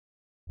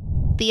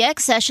The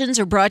X Sessions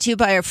are brought to you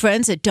by our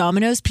friends at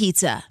Domino's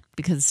Pizza,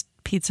 because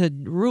pizza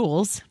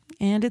rules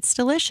and it's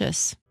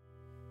delicious.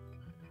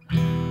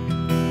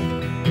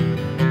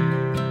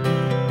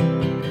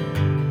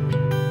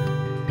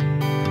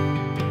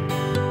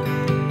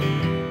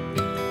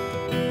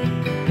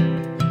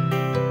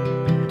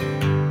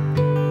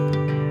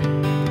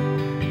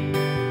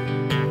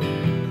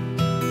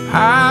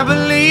 I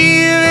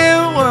believe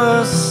it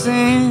was a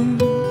sin.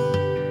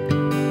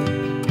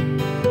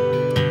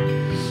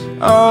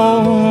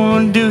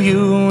 Oh, do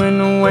you in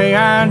the way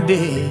I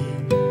did?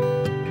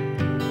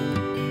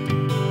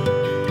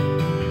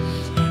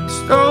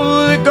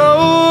 Stole the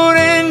gold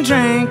and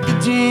drank the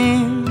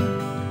gin,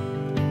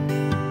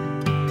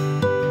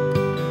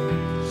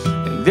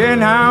 and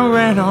then I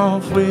ran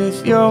off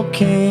with your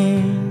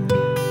king.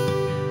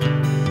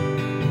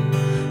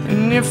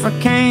 And if I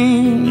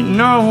came, you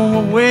know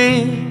I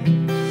will.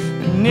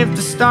 And if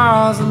the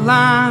stars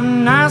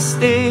align, I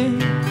still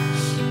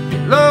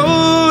get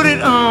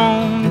loaded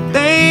on the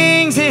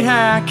things that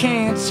I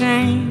can't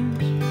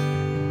change.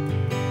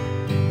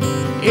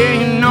 Yeah,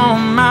 you know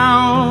I'm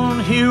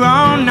out here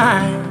all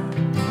night,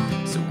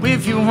 so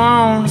if you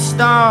wanna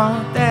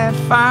start that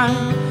fight,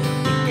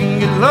 we can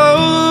get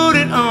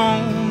loaded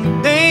on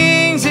the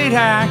things that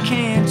I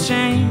can't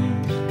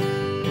change.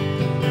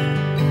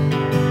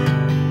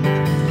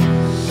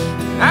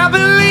 I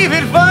believe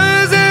it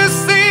was a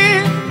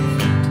sin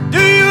to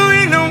do you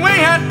in the way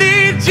I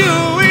did you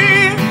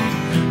in.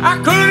 I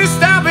couldn't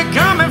stop it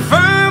coming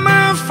from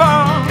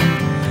afar.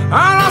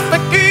 I lost the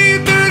key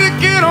to the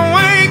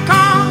getaway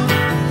car,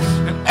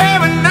 and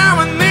every now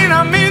and then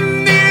I'm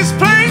in this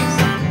place.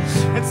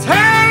 It's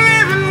hell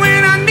living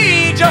when I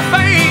need your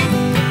faith.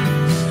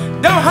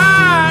 Don't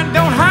hide,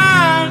 don't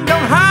hide,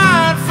 don't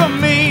hide from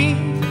me.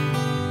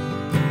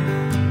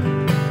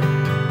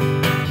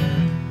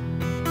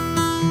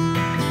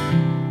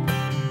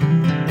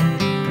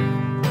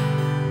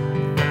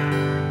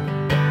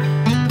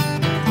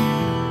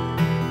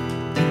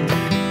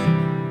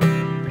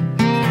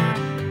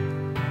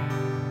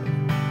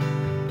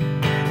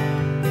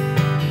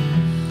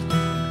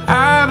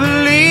 I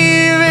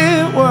believe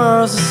it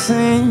was a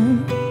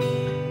sin.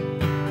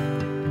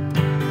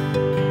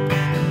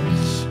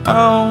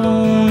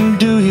 Oh,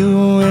 do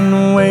you in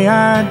the way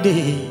I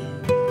did?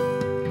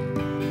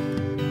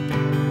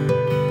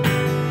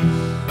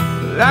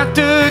 Well, I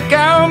took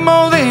out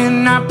more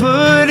than I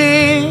put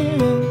in.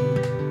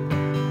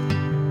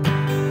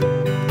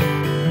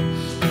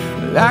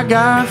 Well, I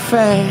got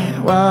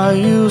fat while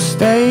you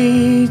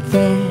stayed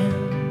thin.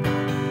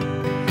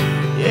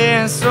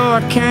 Yeah, so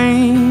I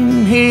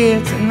came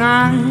here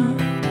tonight.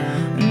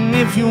 And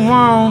if you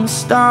wanna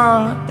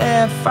start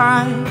that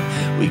fight,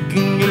 we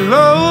can get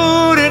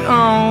loaded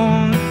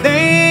on the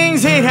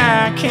things that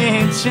I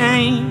can't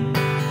change.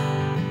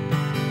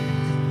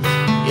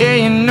 Yeah,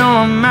 you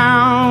know I'm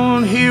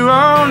out here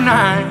all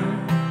night,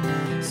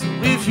 so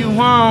if you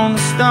wanna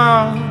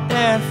start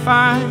that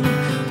fight,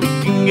 we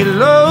can get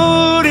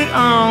loaded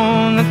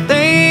on the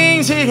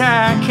things that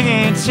I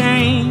can't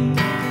change.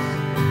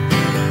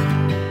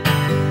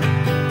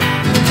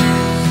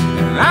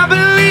 I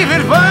believe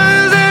it was